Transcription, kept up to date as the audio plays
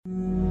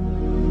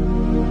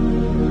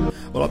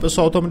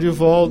Pessoal, estamos de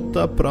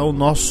volta para o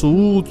nosso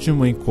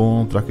último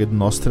encontro aqui do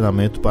nosso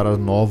treinamento para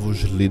novos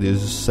líderes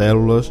de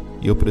células.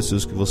 E eu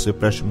preciso que você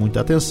preste muita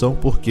atenção,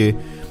 porque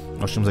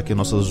nós temos aqui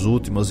nossas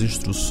últimas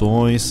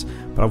instruções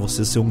para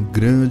você ser um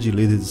grande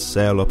líder de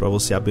célula, para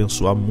você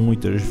abençoar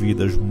muitas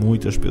vidas,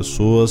 muitas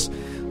pessoas.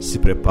 Se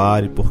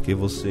prepare, porque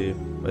você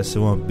vai ser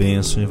uma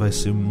bênção e vai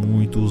ser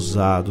muito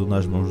usado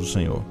nas mãos do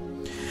Senhor.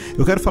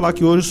 Eu quero falar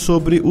aqui hoje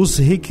sobre os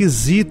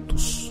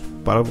requisitos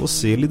para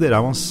você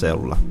liderar uma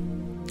célula.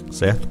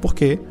 Certo?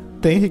 Porque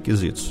tem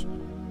requisitos.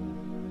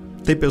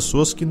 Tem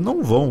pessoas que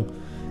não vão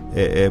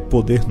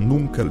poder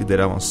nunca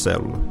liderar uma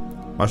célula,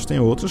 mas tem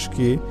outras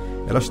que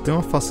elas têm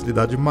uma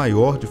facilidade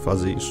maior de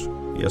fazer isso.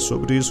 E é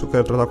sobre isso que eu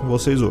quero tratar com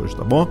vocês hoje,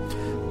 tá bom?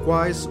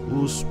 Quais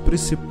os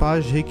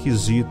principais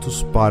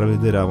requisitos para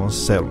liderar uma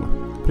célula?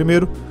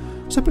 Primeiro,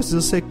 você precisa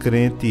ser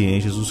crente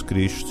em Jesus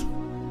Cristo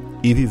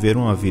e viver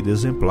uma vida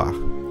exemplar.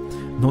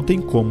 Não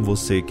tem como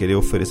você querer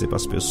oferecer para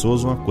as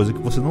pessoas uma coisa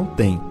que você não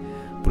tem.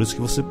 Por isso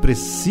que você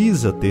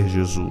precisa ter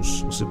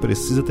Jesus, você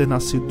precisa ter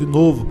nascido de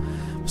novo,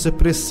 você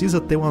precisa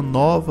ter uma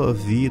nova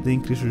vida em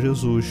Cristo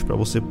Jesus, para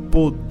você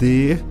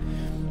poder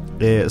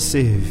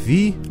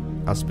servir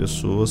as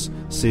pessoas,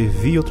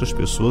 servir outras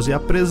pessoas e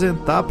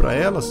apresentar para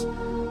elas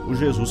o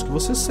Jesus que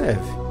você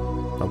serve,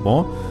 tá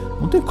bom?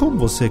 Não tem como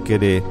você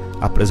querer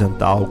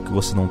apresentar algo que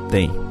você não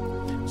tem.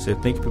 Você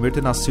tem que primeiro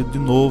ter nascido de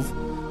novo,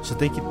 você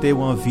tem que ter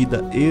uma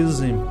vida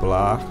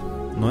exemplar,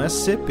 não é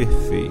ser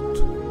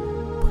perfeito.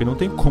 Porque não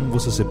tem como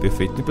você ser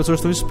perfeito. Tem pessoas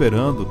que estão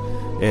esperando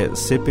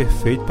ser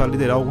perfeito para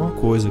liderar alguma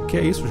coisa. O que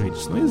é isso, gente?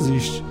 Isso não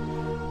existe.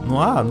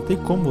 Não tem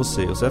como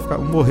você vai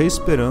morrer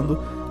esperando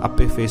a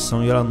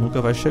perfeição e ela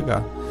nunca vai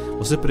chegar.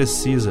 Você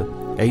precisa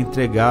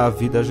entregar a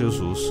vida a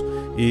Jesus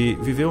e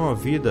viver uma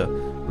vida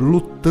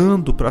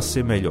lutando para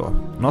ser melhor.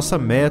 Nossa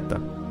meta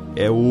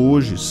é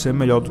hoje ser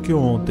melhor do que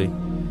ontem.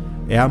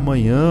 É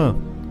amanhã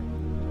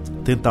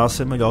tentar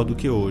ser melhor do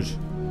que hoje.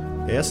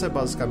 Essa é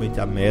basicamente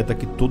a meta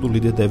que todo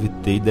líder deve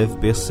ter e deve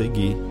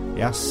perseguir.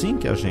 É assim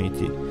que a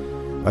gente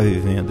vai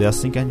vivendo, é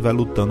assim que a gente vai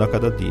lutando a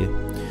cada dia.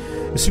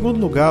 Em segundo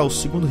lugar, o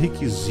segundo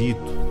requisito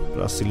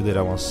para se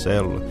liderar uma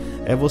célula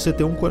é você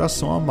ter um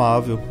coração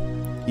amável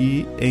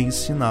e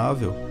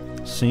ensinável.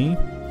 Sim,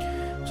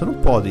 você não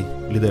pode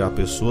liderar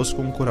pessoas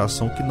com um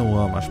coração que não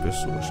ama as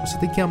pessoas. Você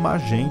tem que amar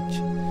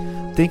gente,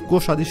 tem que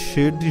gostar de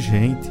cheiro de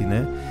gente,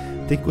 né?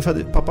 Tem que gostar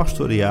para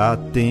pastorear,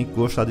 tem que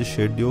gostar de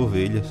cheiro de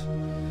ovelhas.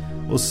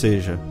 Ou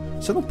seja,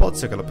 você não pode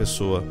ser aquela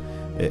pessoa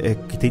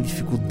que tem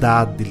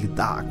dificuldade de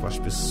lidar com as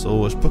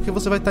pessoas, porque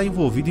você vai estar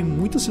envolvido em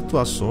muitas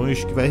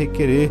situações que vai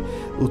requerer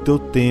o teu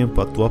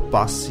tempo, a tua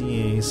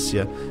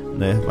paciência,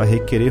 né? Vai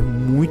requerer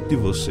muito de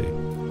você.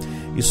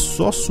 E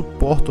só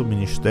suporta o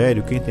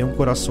ministério quem tem um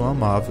coração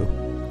amável,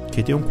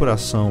 quem tem um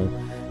coração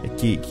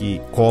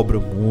que cobra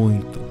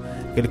muito,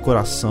 aquele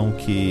coração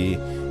que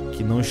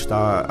não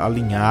está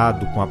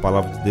alinhado com a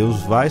palavra de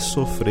Deus, vai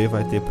sofrer,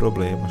 vai ter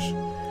problemas.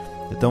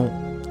 Então,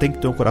 tem que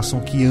ter um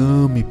coração que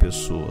ame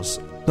pessoas,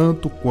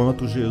 tanto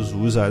quanto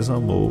Jesus as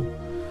amou.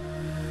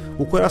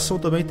 O coração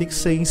também tem que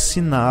ser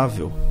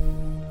ensinável.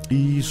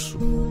 Isso.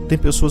 Tem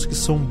pessoas que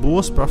são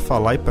boas para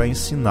falar e para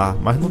ensinar,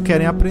 mas não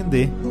querem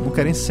aprender, não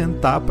querem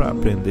sentar para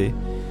aprender.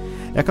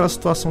 É aquela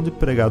situação de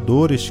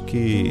pregadores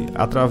que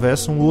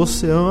atravessam o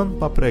oceano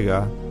para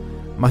pregar,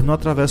 mas não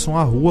atravessam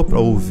a rua para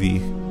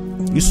ouvir.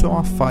 Isso é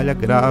uma falha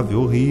grave,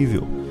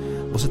 horrível.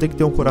 Você tem que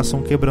ter um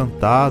coração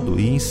quebrantado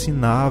e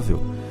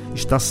ensinável.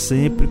 Está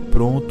sempre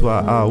pronto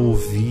a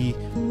ouvir,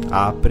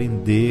 a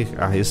aprender,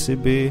 a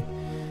receber.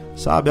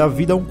 Sabe, a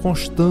vida é um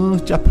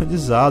constante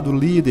aprendizado.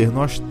 Líder,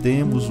 nós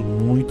temos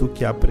muito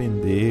que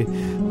aprender.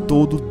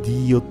 Todo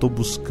dia eu estou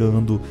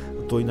buscando,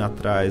 estou indo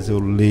atrás, eu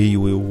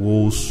leio, eu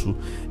ouço,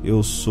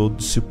 eu sou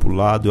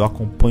discipulado, eu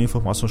acompanho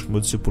informações com o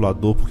meu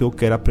discipulador porque eu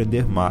quero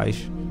aprender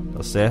mais,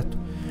 tá certo?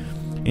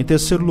 Em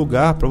terceiro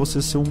lugar, para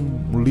você ser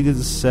um líder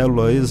de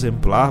célula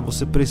exemplar,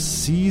 você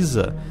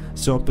precisa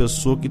ser uma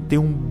pessoa que tem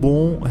um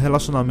bom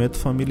relacionamento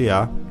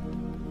familiar.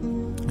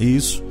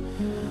 Isso.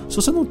 Se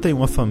você não tem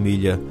uma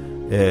família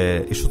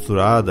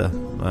estruturada,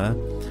 né,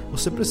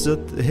 você precisa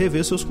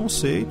rever seus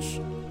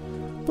conceitos.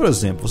 Por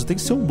exemplo, você tem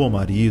que ser um bom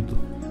marido,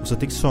 você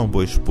tem que ser uma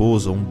boa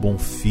esposa, um bom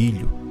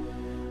filho,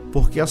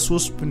 porque as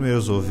suas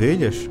primeiras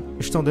ovelhas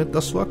estão dentro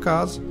da sua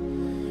casa.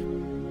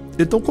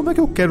 Então, como é que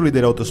eu quero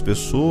liderar outras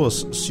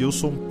pessoas se eu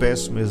sou um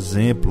péssimo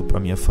exemplo para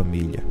minha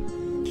família?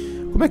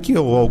 Como é que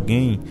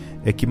alguém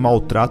que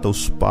maltrata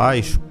os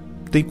pais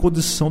tem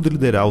condição de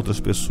liderar outras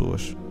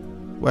pessoas?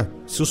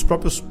 Se os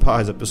próprios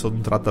pais, a pessoa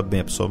não trata bem,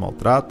 a pessoa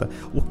maltrata,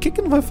 o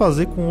que não vai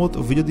fazer com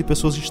outro vídeo de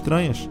pessoas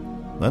estranhas?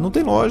 Não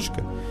tem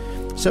lógica.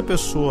 Se a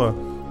pessoa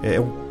é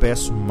um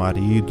péssimo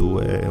marido,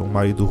 é um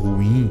marido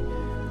ruim,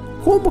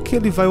 como que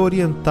ele vai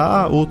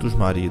orientar outros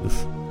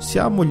maridos? Se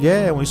a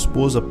mulher é uma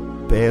esposa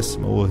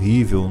péssima,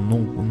 horrível,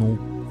 não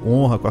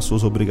honra com as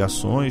suas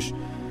obrigações,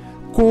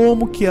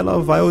 como que ela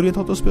vai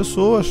orientar outras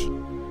pessoas?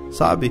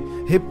 Sabe?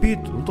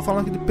 Repito, não estou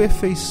falando aqui de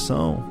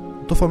perfeição,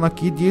 estou falando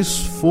aqui de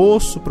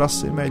esforço para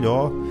ser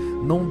melhor.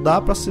 Não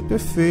dá para ser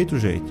perfeito,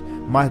 gente,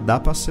 mas dá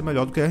para ser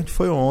melhor do que a gente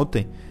foi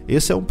ontem.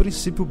 Esse é um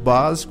princípio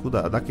básico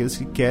daqueles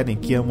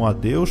que amam a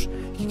Deus,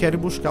 que querem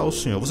buscar o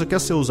Senhor. Você quer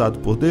ser usado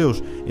por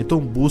Deus? Então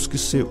busque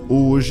ser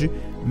hoje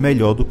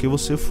melhor do que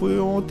você foi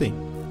ontem.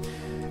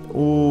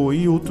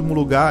 Em último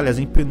lugar, aliás,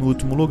 em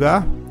penúltimo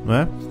lugar,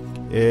 né,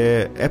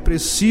 é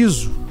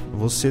preciso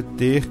você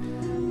ter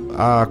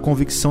a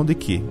convicção de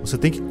que você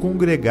tem que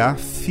congregar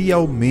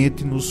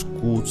fielmente nos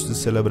cultos de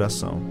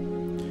celebração.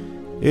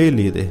 Ei,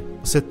 líder,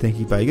 você tem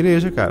que ir para a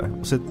igreja, cara.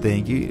 Você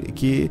tem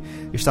que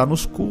estar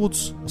nos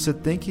cultos. Você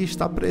tem que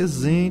estar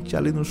presente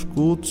ali nos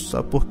cultos.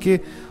 Sabe por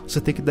quê?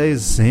 Você tem que dar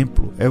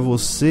exemplo. É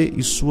você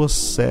e sua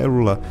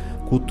célula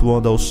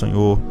cultuando ao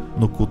Senhor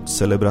no culto de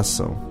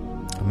celebração.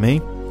 Amém?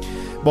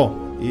 Bom,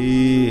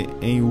 e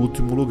em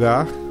último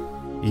lugar,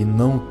 e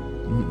não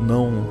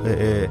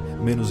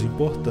menos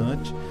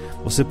importante,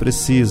 você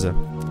precisa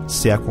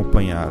ser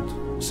acompanhado.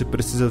 Você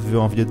precisa viver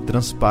uma vida de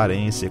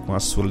transparência com a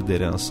sua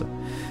liderança.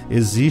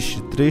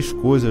 Existem 3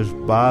 coisas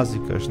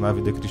básicas na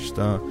vida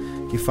cristã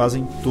que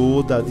fazem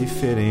toda a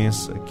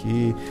diferença,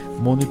 que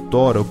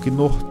monitoram, que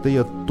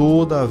norteia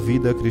toda a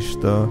vida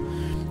cristã,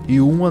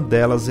 e uma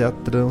delas é a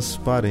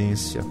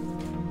transparência.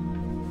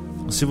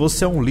 Se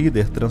você é um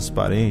líder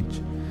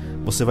transparente,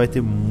 você vai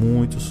ter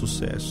muito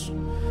sucesso.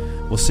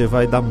 Você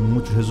vai dar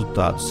muitos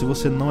resultados. Se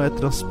você não é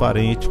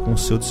transparente com o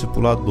seu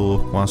discipulador,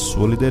 com a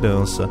sua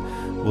liderança,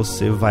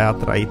 você vai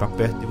atrair para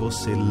perto de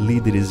você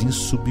líderes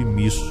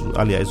insubmissos,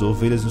 aliás,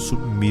 ovelhas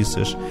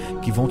insubmissas,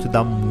 que vão te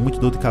dar muito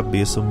dor de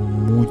cabeça,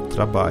 muito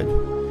trabalho.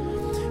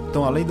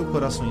 Então, além do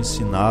coração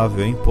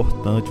ensinável, é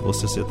importante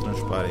você ser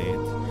transparente.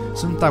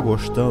 Se não está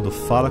gostando,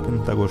 fala que não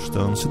está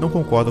gostando. Se não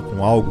concorda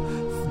com algo,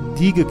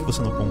 diga que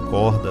você não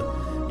concorda.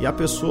 E a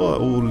pessoa,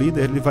 o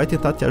líder, ele vai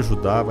tentar te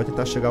ajudar, vai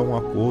tentar chegar a um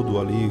acordo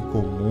ali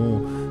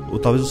comum, ou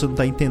talvez você não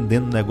está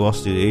entendendo o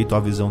negócio direito, a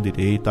visão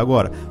direita.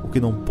 Agora, o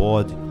que não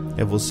pode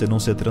é você não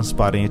ser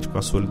transparente com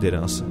a sua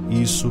liderança.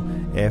 Isso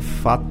é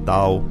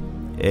fatal,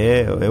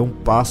 é um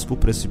passo para o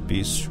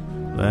precipício,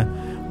 né?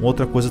 Uma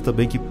outra coisa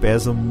também que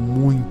pesa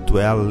muito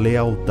é a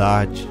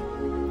lealdade.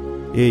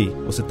 Ei,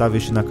 você está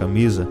vestindo a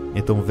camisa?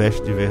 Então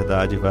veste de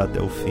verdade e vai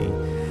até o fim.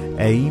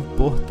 É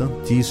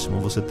importantíssimo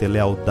você ter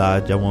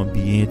lealdade ao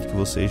ambiente que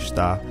você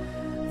está.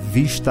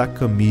 Vista a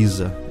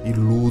camisa e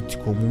lute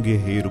como um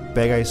guerreiro.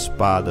 Pega a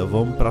espada,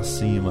 vamos para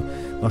cima.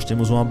 Nós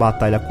temos uma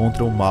batalha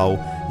contra o mal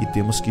e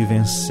temos que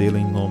vencê-la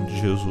em nome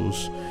de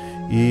Jesus.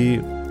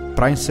 E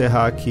para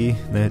encerrar aqui,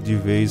 né, de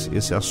vez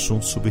esse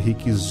assunto sobre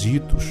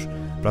requisitos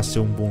para ser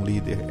um bom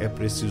líder, é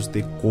preciso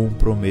ter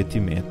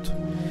comprometimento.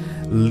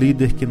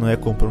 Líder que não é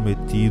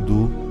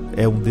comprometido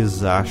é um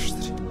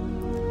desastre.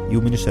 E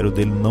o ministério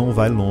dele não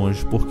vai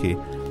longe. Por quê?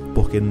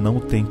 Porque não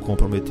tem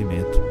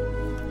comprometimento.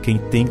 Quem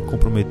tem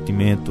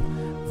comprometimento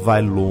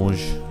vai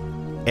longe.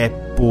 É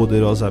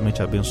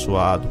poderosamente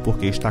abençoado,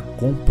 porque está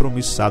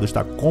compromissado,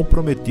 está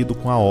comprometido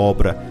com a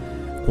obra,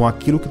 com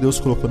aquilo que Deus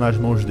colocou nas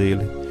mãos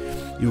dele.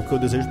 E o que eu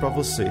desejo para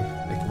você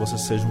é que você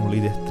seja um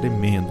líder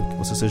tremendo, que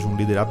você seja um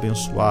líder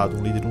abençoado,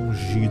 um líder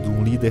ungido,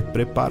 um líder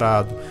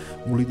preparado,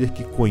 um líder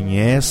que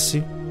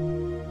conhece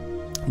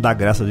da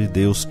graça de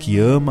Deus, que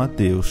ama a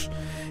Deus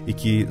e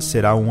que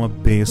será uma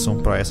bênção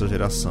para essa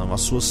geração. A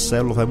sua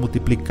célula vai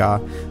multiplicar,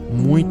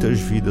 muitas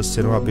vidas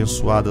serão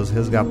abençoadas,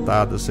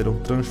 resgatadas, serão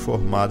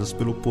transformadas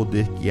pelo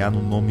poder que há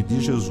no nome de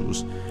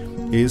Jesus.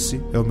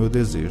 Esse é o meu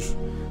desejo,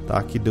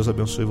 tá? Que Deus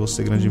abençoe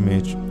você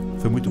grandemente.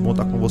 Foi muito bom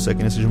estar com você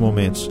aqui nesses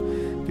momentos.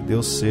 Que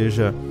Deus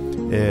seja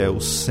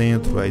o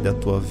centro aí da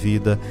tua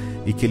vida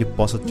e que Ele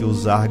possa te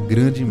usar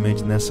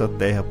grandemente nessa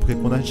terra, porque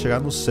quando a gente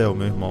chegar no céu,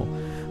 meu irmão,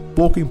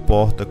 pouco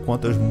importa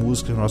quantas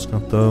músicas nós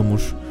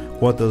cantamos,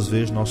 quantas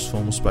vezes nós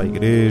fomos para a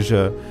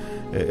igreja,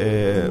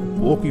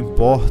 pouco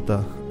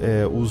importa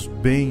os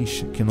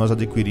bens que nós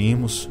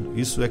adquirimos.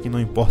 Isso é que não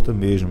importa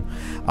mesmo.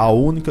 A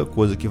única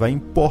coisa que vai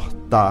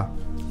importar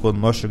quando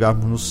nós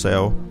chegarmos no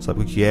céu,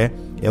 sabe o que é?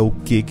 É o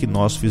que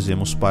nós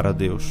fizemos para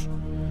Deus.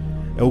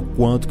 É o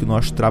quanto que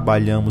nós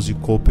trabalhamos e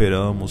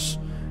cooperamos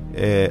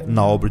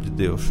na obra de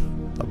Deus.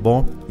 Tá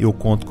bom? Eu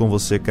conto com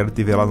você, quero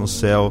te ver lá no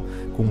céu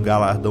com um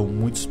galardão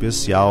muito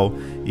especial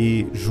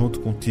e junto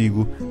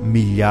contigo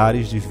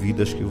milhares de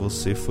vidas que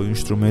você foi um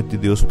instrumento de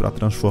Deus para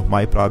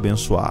transformar e para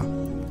abençoar,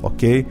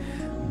 ok?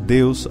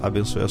 Deus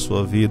abençoe a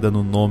sua vida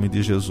no nome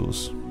de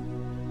Jesus.